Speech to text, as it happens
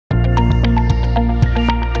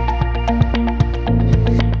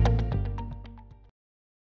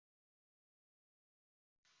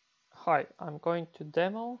Hi, I'm going to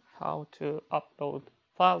demo how to upload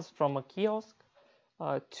files from a kiosk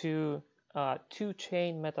to two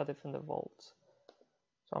chain MetaDefender vaults.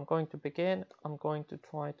 So I'm going to begin. I'm going to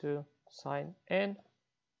try to sign in.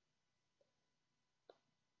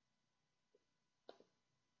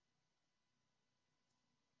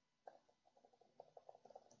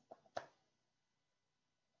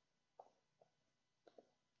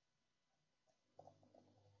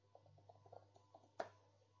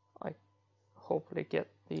 I hopefully get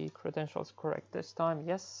the credentials correct this time.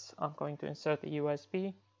 Yes, I'm going to insert the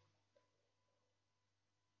USB.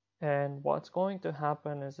 And what's going to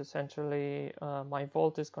happen is essentially my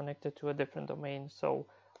vault is connected to a different domain. So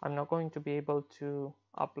I'm not going to be able to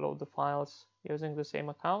upload the files using the same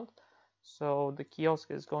account. So the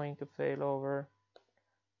kiosk is going to fail over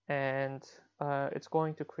and it's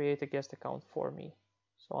going to create a guest account for me.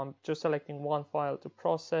 So I'm just selecting one file to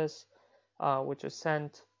process, which is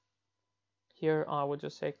sent. Here I would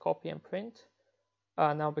just say copy and print.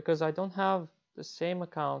 Now, because I don't have the same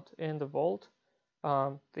account in the vault,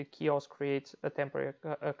 the kiosk creates a temporary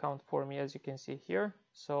account for me, as you can see here.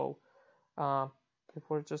 So if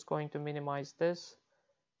we're just going to minimize this,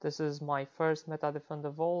 this is my first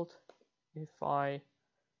MetaDefender vault. If I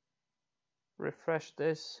refresh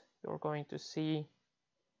this, you're going to see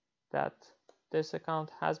that this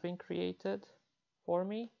account has been created for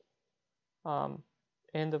me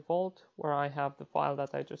in the vault where I have the file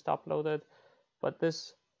that I just uploaded, but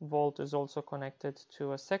this vault is also connected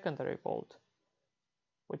to a secondary vault,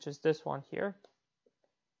 which is this one here.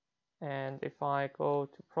 And if I go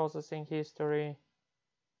to processing history,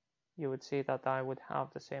 you would see that I would have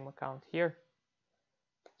the same account here.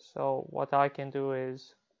 So what I can do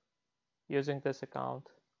is, using this account,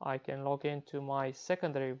 I can log into my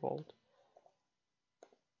secondary vault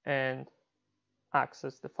and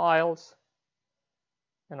access the files.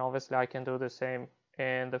 And obviously I can do the same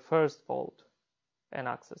in the first vault and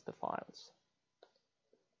access the files.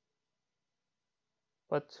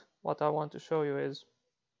 But what I want to show you is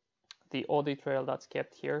the audit trail that's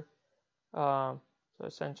kept here. So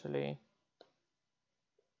essentially,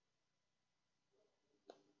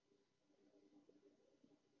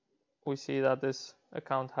 we see that this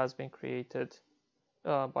account has been created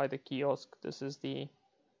by the kiosk. This is the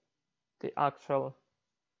actual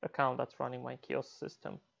account that's running my kiosk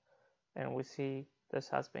system, and we see this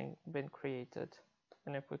has been created.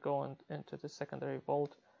 And if we go into the secondary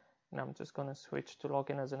vault, and I'm just going to switch to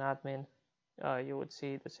login as an admin, you would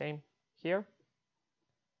see the same here.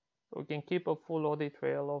 We can keep a full audit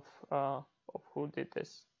trail of who did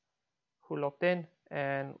this, who logged in,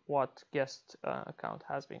 and what guest account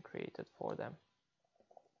has been created for them.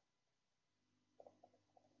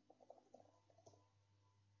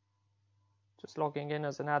 Just logging in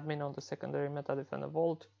as an admin on the secondary MetaDefender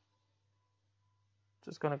vault.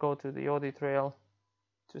 Just going to go to the audit trail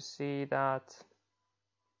to see that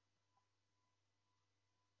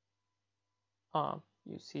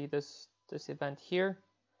you see this event here.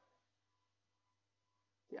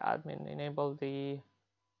 The admin enabled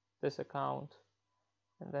this account,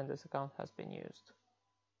 and then this account has been used.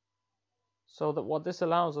 So that what this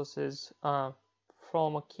allows us is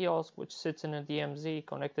from a kiosk which sits in a DMZ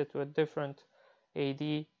connected to a different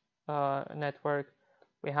AD network,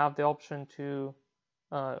 we have the option to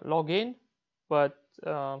log in, but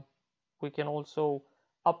we can also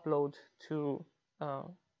upload to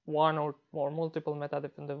one or more multiple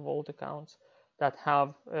MetaDefender Vault accounts that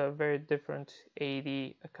have a very different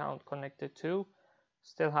AD account connected to,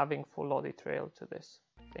 still having full audit trail to this.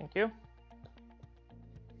 Thank you.